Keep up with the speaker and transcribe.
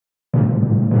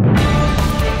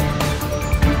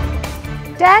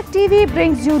Tag TV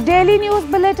brings you daily news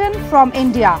bulletin from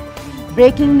India.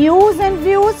 Breaking news and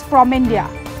views from India.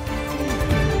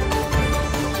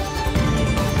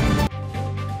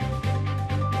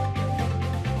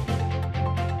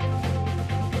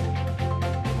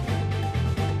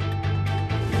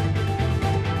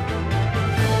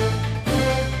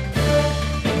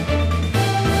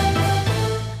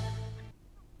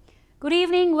 Good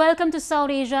evening, welcome to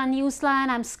South Asia Newsline.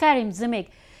 I'm Karim Zimik.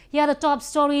 Here are the top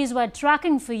stories we're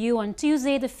tracking for you on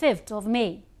Tuesday, the 5th of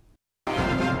May.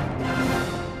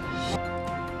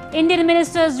 Indian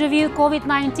ministers review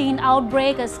COVID-19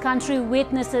 outbreak as country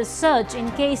witnesses surge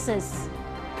in cases.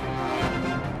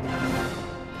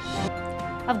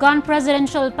 Afghan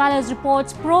presidential palace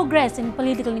reports progress in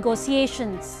political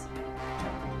negotiations.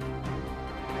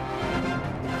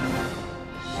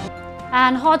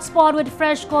 And hotspot with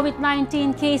fresh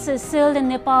COVID-19 cases sealed in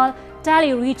Nepal,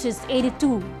 tally reaches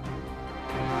 82.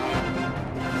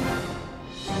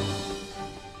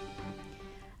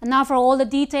 And now for all the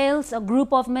details, a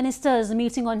group of ministers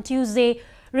meeting on Tuesday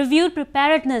reviewed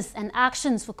preparedness and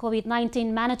actions for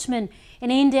COVID-19 management in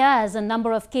India as the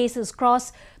number of cases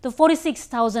crossed the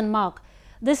 46,000 mark.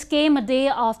 This came a day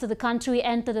after the country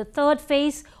entered the third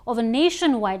phase of a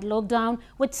nationwide lockdown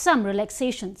with some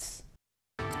relaxations.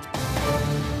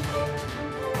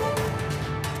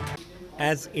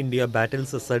 As India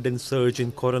battles a sudden surge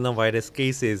in coronavirus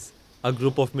cases, a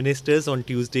group of ministers on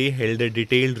Tuesday held a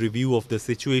detailed review of the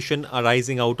situation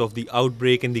arising out of the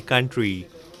outbreak in the country.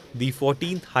 The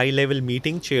 14th high-level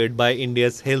meeting chaired by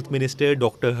India's Health Minister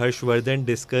Dr. Harshvardhan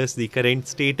discussed the current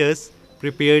status,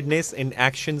 preparedness and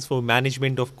actions for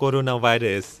management of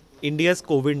coronavirus. India's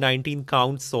COVID-19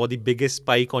 count saw the biggest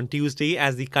spike on Tuesday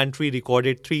as the country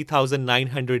recorded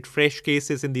 3,900 fresh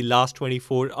cases in the last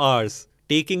 24 hours,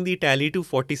 taking the tally to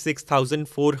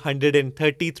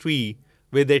 46,433,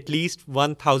 with at least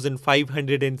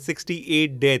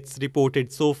 1,568 deaths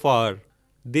reported so far.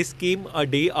 This came a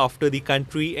day after the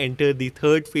country entered the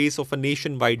third phase of a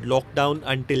nationwide lockdown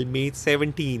until May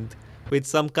 17th, with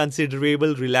some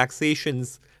considerable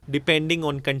relaxations depending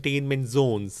on containment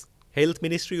zones. Health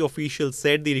Ministry officials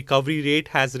said the recovery rate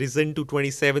has risen to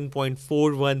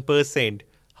 27.41%.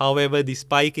 However, the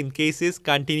spike in cases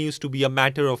continues to be a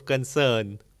matter of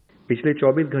concern. पिछले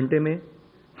 24 घंटे में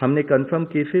हमने confirm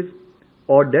cases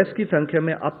और deaths की संख्या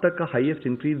में अब तक का हाईएस्ट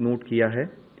इंक्रीज नोट किया है.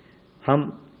 हम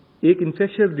एक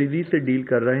इन्फेक्शियस डिजीज से डील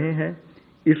कर रहे हैं,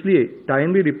 इसलिए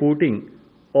timely reporting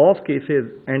of cases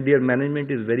and there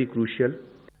management is very crucial.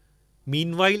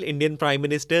 Meanwhile, Indian Prime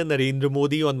Minister Narendra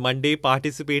Modi on Monday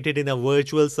participated in a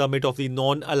virtual summit of the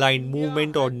Non-Aligned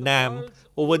Movement or NAM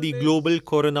over the global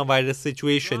coronavirus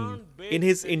situation. In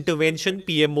his intervention,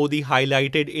 PM Modi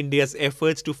highlighted India's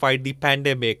efforts to fight the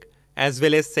pandemic, as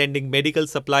well as sending medical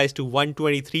supplies to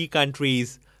 123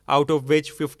 countries, out of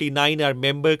which 59 are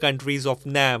member countries of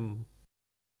NAM.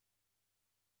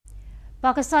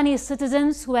 Pakistani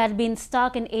citizens who had been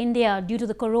stuck in India due to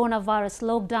the coronavirus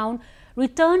lockdown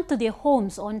returned to their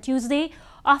homes on Tuesday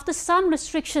after some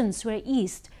restrictions were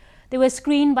eased. They were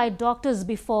screened by doctors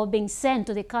before being sent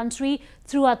to the country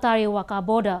through Atari-Waka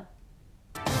border.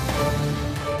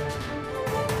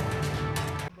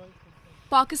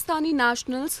 Pakistani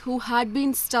nationals who had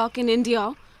been stuck in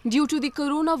India due to the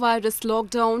coronavirus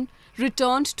lockdown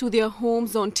returned to their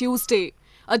homes on Tuesday,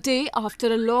 a day after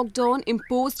a lockdown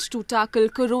imposed to tackle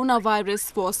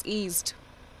coronavirus was eased.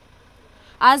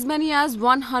 As many as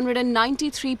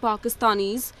 193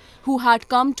 Pakistanis who had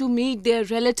come to meet their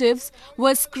relatives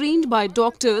were screened by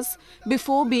doctors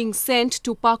before being sent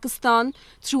to Pakistan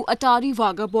through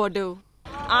Atari-Waka border.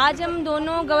 आज हम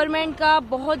दोनों government का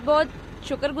बहुत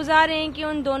शुक्रगुजार हैं कि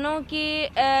उन दोनों के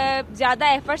ज़्यादा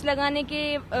एफर्ट्स लगाने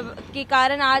के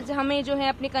कारण आज हमें जो है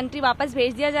अपनी कंट्री वापस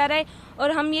भेज दिया जा रहा है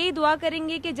और हम यही दुआ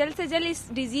करेंगे कि जल्द से जल्द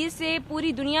इस डिजीज से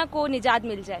पूरी दुनिया को निजात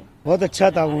मिल जाए. बहुत अच्छा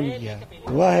ताउन किया.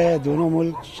 दुआ है दोनों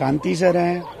मुल्क शांति से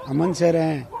रहें, अमन से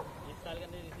रहें,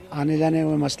 आने जाने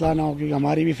में मसला ना हो, क्योंकि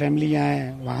हमारी भी फैमिली यहाँ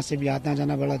है, वहाँ से भी आना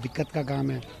जाना बड़ा दिक्कत का काम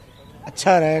है.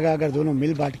 अच्छा रहेगा अगर दोनों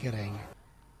मिल बांट के रहेंगे.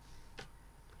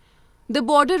 The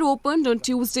border opened on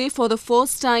Tuesday for the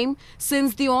first time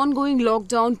since the ongoing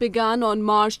lockdown began on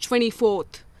March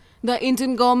 24th. The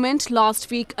Indian government last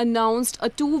week announced a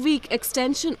 2-week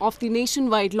extension of the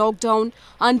nationwide lockdown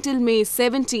until May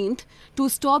 17th to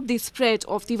stop the spread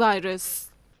of the virus.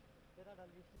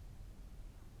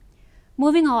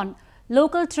 Moving on,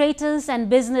 local traders and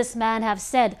businessmen have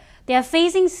said they are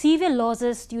facing severe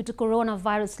losses due to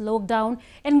coronavirus lockdown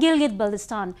in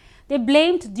Gilgit-Baltistan. They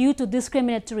blamed due to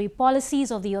discriminatory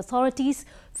policies of the authorities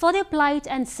for their plight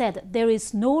and said there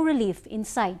is no relief in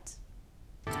sight.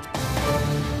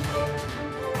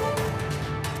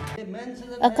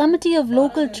 A committee of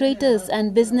local traders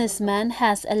and businessmen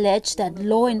has alleged that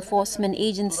law enforcement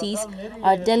agencies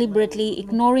are deliberately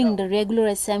ignoring the regular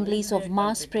assemblies of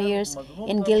mass prayers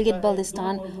in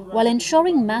Gilgit-Baltistan while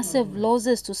ensuring massive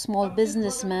losses to small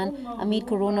businessmen amid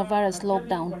coronavirus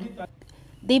lockdown.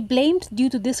 They blamed due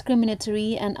to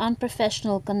discriminatory and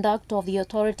unprofessional conduct of the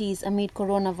authorities amid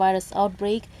coronavirus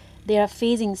outbreak. They are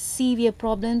facing severe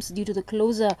problems due to the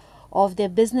closure of their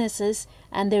businesses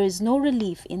and there is no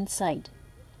relief in sight.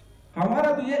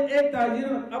 हमारा तो ये एक ताजिर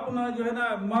अपना जो है ना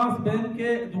मांस बेच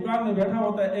के दुकान में बैठा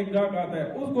होता है, एक गाहक आता है,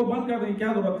 उसको बंद करने की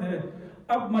क्या जरूरत है।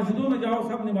 अब मस्जिदों में जाओ,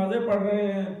 सब नमाजें पढ़ रहे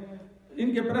हैं,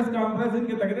 इनके प्रेस कॉन्फ्रेंस,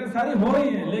 इनके तकरीर सारी हो रही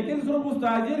हैं, लेकिन सिर्फ उस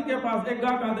ताजिर के पास एक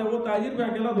गाहक आता है, वो ताजिर पे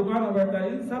अकेला दुकान में बैठा है।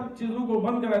 इन सब चीजों को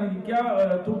बंद कराने की क्या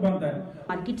तुक बनता है।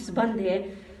 मार्केट्स बंद है,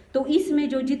 तो इसमें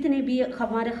जो जितने भी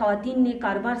हमारे खवातीन ने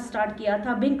कारोबार स्टार्ट किया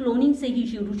था, बैंक लोनिंग से ही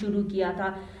शुरू किया था,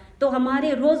 तो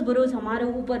हमारे रोज़ बरोज़ हमारे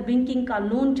ऊपर बैंकिंग का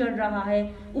लोन चढ़ रहा है,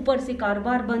 ऊपर से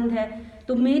कारोबार बंद है।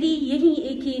 तो मेरी यही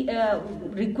एक ही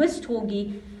रिक्वेस्ट होगी,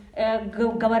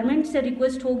 गवर्नमेंट से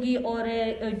रिक्वेस्ट होगी और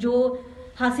जो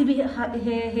हासिबी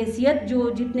हैसियत जो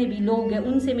जितने भी लोग हैं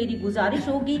उनसे मेरी गुजारिश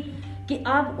होगी कि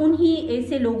आप उन्हीं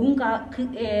ऐसे लोगों का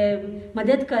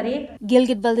मदद करें।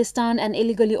 Gilgit-Baltistan, an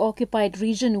illegally occupied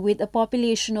region with a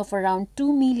population of around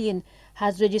 2 million,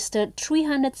 has registered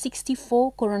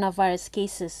 364 coronavirus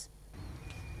cases.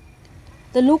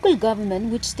 The local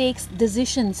government, which takes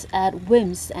decisions at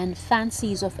whims and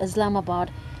fancies of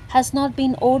Islamabad, has not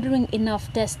been ordering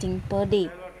enough testing per day.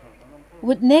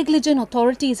 With negligent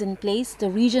authorities in place, the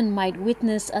region might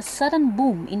witness a sudden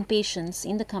boom in patients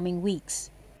in the coming weeks.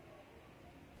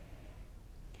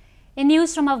 In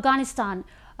news from Afghanistan,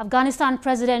 Afghanistan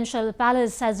Presidential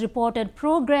Palace has reported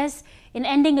progress in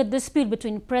ending a dispute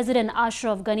between President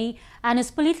Ashraf Ghani and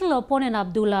his political opponent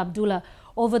Abdullah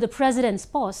over the president's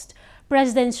post.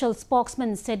 Presidential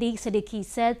spokesman Sadiq Siddiqui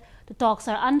said the talks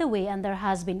are underway and there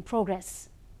has been progress.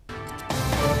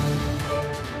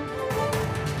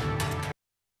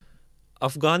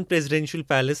 Afghan Presidential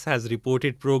Palace has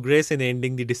reported progress in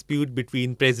ending the dispute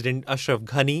between President Ashraf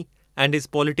Ghani and his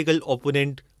political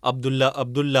opponent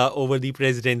Abdullah over the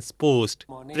president's post.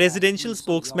 Presidential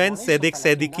spokesman Sadiq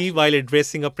Siddiqui, while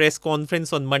addressing a press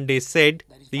conference on Monday, said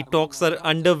the talks are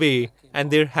underway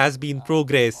and there has been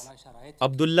progress.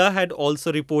 Abdullah had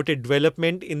also reported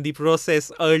development in the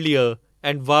process earlier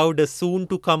and vowed a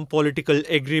soon-to-come political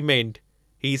agreement.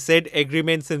 He said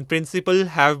agreements in principle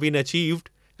have been achieved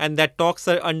and that talks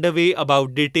are underway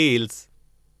about details.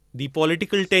 The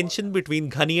political tension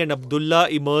between Ghani and Abdullah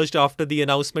emerged after the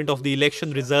announcement of the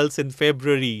election results in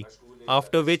February,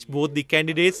 after which both the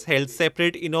candidates held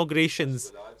separate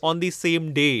inaugurations on the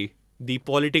same day. The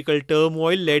political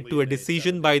turmoil led to a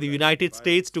decision by the United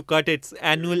States to cut its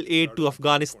annual aid to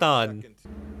Afghanistan.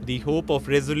 The hope of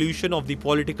resolution of the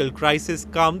political crisis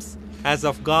comes as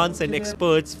Afghans and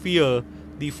experts fear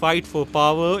the fight for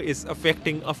power is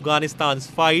affecting Afghanistan's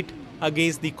fight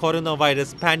against the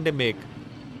coronavirus pandemic.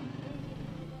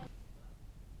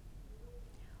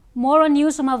 More on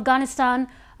news from Afghanistan.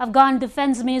 Afghan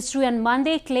Defense Ministry on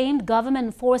Monday claimed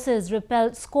government forces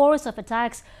repelled scores of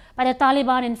attacks by the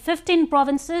Taliban in 15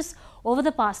 provinces over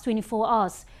the past 24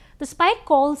 hours. Despite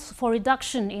calls for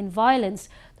reduction in violence,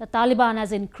 the Taliban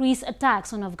has increased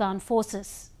attacks on Afghan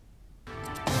forces.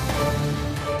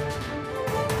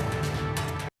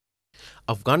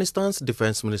 Afghanistan's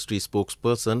Defense Ministry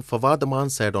spokesperson Fawad Aman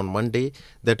said on Monday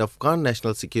that Afghan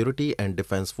National Security and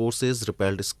Defense Forces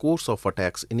repelled scores of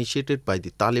attacks initiated by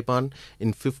the Taliban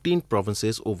in 15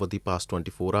 provinces over the past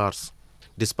 24 hours.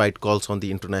 Despite calls on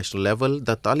the international level,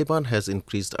 the Taliban has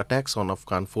increased attacks on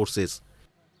Afghan forces.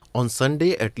 On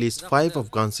Sunday, at least 5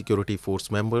 Afghan security force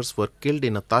members were killed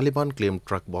in a Taliban-claimed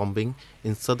truck bombing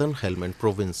in southern Helmand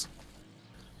province.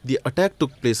 The attack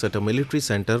took place at a military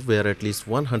center where at least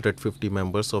 150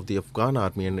 members of the Afghan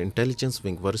Army and Intelligence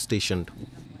Wing were stationed.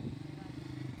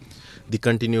 The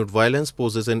continued violence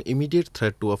poses an immediate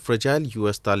threat to a fragile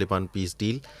US-Taliban peace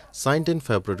deal signed in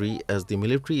February as the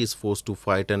military is forced to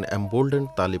fight an emboldened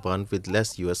Taliban with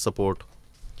less US support.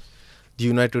 The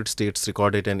United States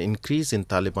recorded an increase in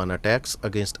Taliban attacks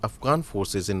against Afghan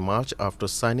forces in March after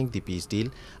signing the peace deal,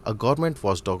 a government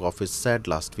watchdog office said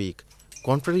last week,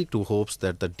 contrary to hopes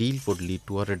that the deal would lead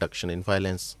to a reduction in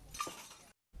violence.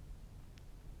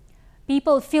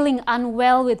 People feeling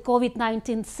unwell with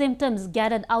COVID-19 symptoms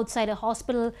gathered outside a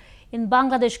hospital in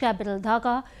Bangladesh capital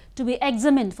Dhaka to be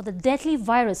examined for the deadly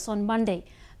virus on Monday.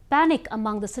 Panic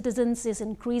among the citizens is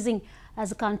increasing as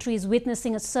the country is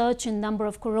witnessing a surge in number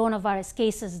of coronavirus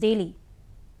cases daily.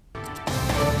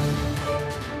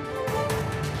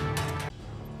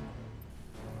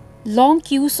 Long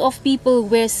queues of people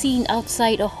were seen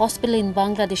outside a hospital in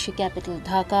Bangladeshi capital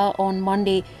Dhaka on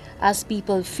Monday as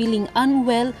people feeling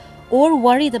unwell or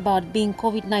worried about being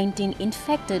COVID-19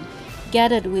 infected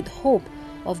gathered with hope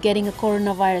of getting a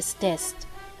coronavirus test.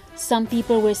 Some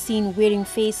people were seen wearing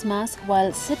face masks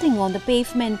while sitting on the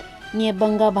pavement near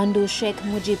Bangabandhu Sheikh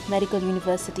Mujib Medical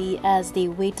University as they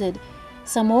waited.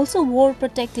 Some also wore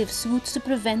protective suits to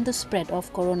prevent the spread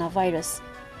of coronavirus.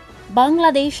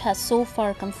 Bangladesh has so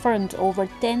far confirmed over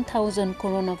 10,000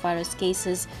 coronavirus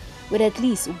cases with at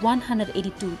least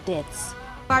 182 deaths.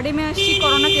 বাড়ি মে আসছি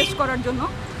corona test করার জন্য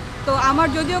তো আমার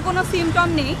যদিও কোনো symptom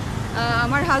নেই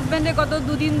আমার হাজবেন্ডের গত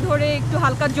দুদিন ধরে একটু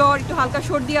হালকা জ্বর একটু হালকা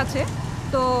সর্দি আছে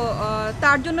তো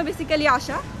তার জন্য বেসিক্যালি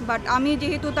আসা বাট আমি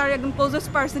যেহেতু তার একদম ক্লোজেস্ট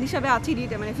পারসন হিসেবে আছি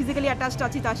মানে ফিজিক্যালি অ্যাটাচড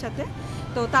আছি তার সাথে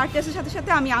তো তার টেস্টের সাথে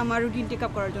সাথে আমি আমার রুটিন টেক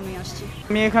আপ করার জন্যই আসছি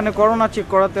আমি এখানে করোনা চেক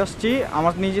করাতে আসছি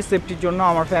আমার নিজের সেফটির জন্য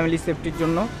আমার ফ্যামিলি সেফটির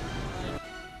জন্য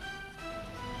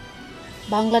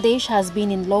Bangladesh has been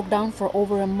in lockdown for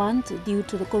over a month due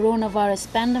to the coronavirus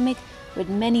pandemic, with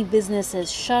many businesses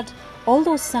shut,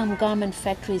 although some garment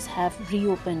factories have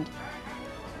reopened.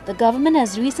 The government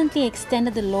has recently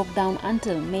extended the lockdown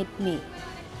until mid-May.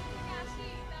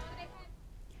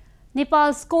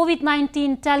 Nepal's COVID-19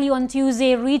 tally on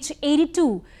Tuesday reached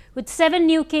 82, with 7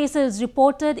 new cases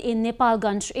reported in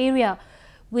Nepalganj area.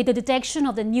 With the detection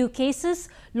of the new cases,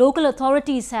 local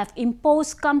authorities have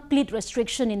imposed complete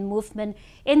restriction in movement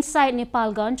inside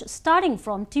Nepalganj starting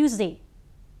from Tuesday.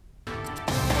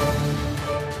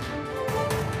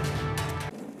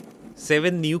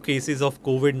 Seven new cases of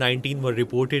COVID-19 were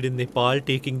reported in Nepal,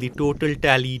 taking the total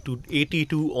tally to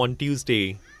 82 on Tuesday.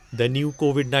 The new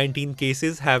COVID-19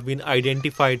 cases have been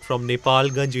identified from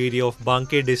Nepalganj area of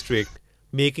Banke district,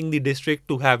 making the district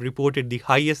to have reported the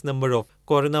highest number of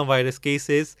coronavirus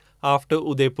cases after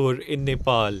Udaipur in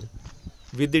Nepal.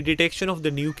 With the detection of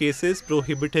the new cases,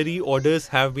 prohibitory orders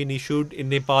have been issued in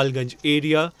Nepalganj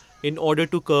area in order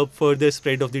to curb further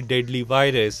spread of the deadly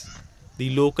virus. The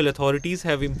local authorities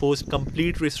have imposed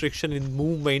complete restriction in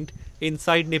movement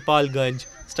inside Nepalganj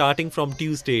starting from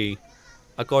Tuesday.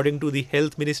 According to the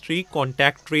Health Ministry,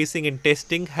 contact tracing and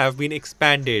testing have been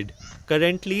expanded.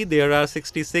 Currently, there are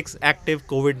 66 active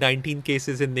COVID-19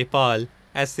 cases in Nepal,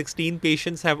 as 16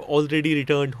 patients have already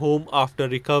returned home after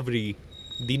recovery.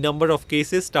 The number of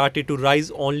cases started to rise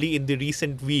only in the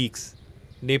recent weeks.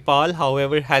 Nepal,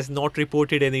 however, has not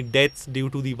reported any deaths due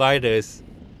to the virus.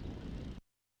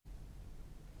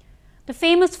 The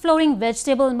famous floating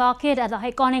vegetable market at the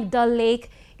iconic Dal Lake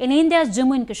in India's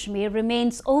Jammu and Kashmir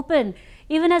remains open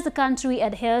even as the country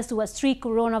adheres to a strict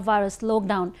coronavirus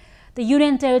lockdown. The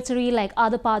Union Territory, like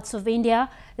other parts of India,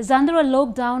 is under a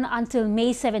lockdown until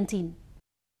May 17.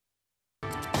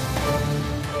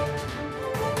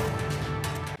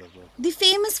 The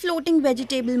famous floating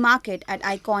vegetable market at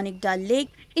iconic Dal Lake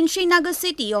in Srinagar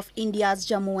city of India's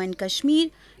Jammu and Kashmir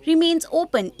remains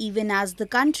open even as the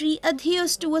country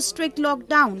adheres to a strict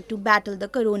lockdown to battle the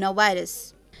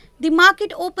coronavirus. The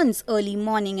market opens early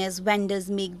morning as vendors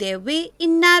make their way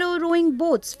in narrow rowing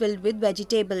boats filled with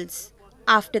vegetables.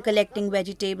 After collecting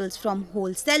vegetables from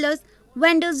wholesalers,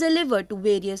 vendors deliver to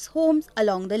various homes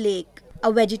along the lake.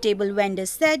 A vegetable vendor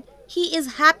said he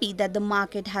is happy that the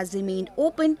market has remained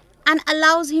open and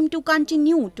allows him to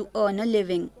continue to earn a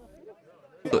living.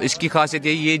 तो इसकी खासियत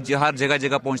ये हर जगह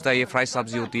जगह पहुंचता है। ये fresh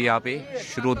सब्जी होती है, यहाँ पे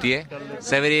शुरू होती है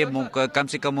सवेरे कम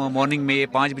से कम मॉर्निंग में ये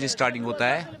 5 बजे स्टार्टिंग होता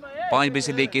है, 5 बजे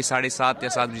से लेके 7:30 या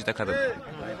 7 बजे तक खत्म।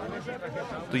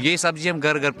 तो ये सब्जी हम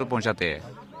घर घर पे पहुंचाते हैं।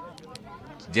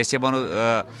 जैसे मानो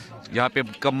यहाँ पे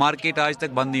कब मार्केट आज तक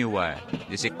बंद नहीं हुआ है,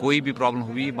 जैसे कोई भी प्रॉब्लम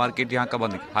हुई मार्केट यहाँ का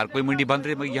बंद, हर कोई मंडी बंद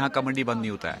रही, यहाँ का मंडी बंद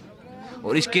नहीं होता है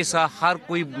और इसके साथ हर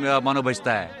कोई मानो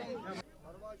बचता है।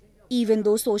 Even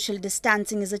though social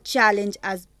distancing is a challenge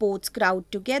as boats crowd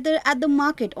together at the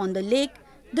market on the lake,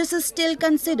 this is still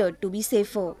considered to be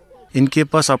safer. इनके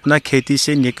पास अपना खेती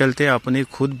से निकलते अपने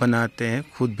खुद बनाते हैं,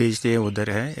 खुद बेचते हैं, उधर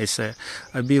है ऐसा।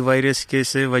 अभी वायरस के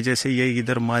से वजह से ये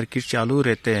इधर मार्केट चालू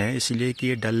रहते हैं, इसलिए कि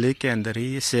ये डल लेक के अंदर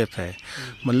ही ये सेफ है।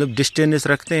 मतलब डिस्टेंस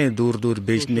रखते हैं दूर दूर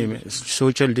बेचने में,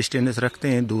 सोशल डिस्टेंस रखते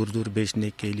हैं दूर दूर बेचने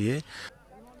के लिए।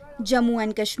 Jammu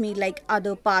and Kashmir, like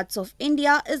other parts of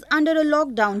India, is under a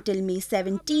lockdown till May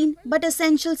 17, but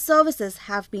essential services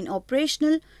have been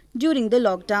operational during the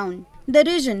lockdown. The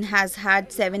region has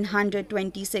had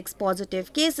 726 positive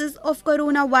cases of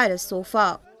coronavirus so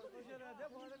far.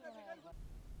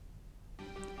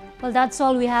 Well, that's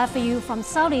all we have for you from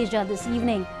South Asia this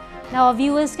evening. Now, our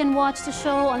viewers can watch the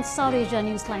show on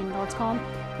SouthAsiaNewsline.com.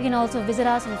 You can also visit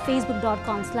us on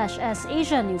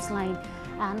Facebook.com/SAsiaNewsline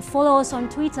and follow us on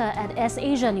Twitter at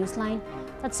SAsiaNewsline.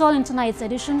 That's all in tonight's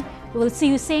edition. We will see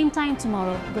you same time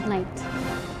tomorrow. Good night.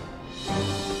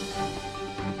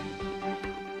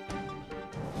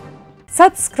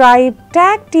 Subscribe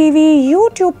TAG TV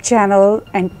YouTube channel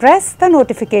and press the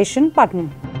notification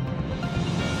button.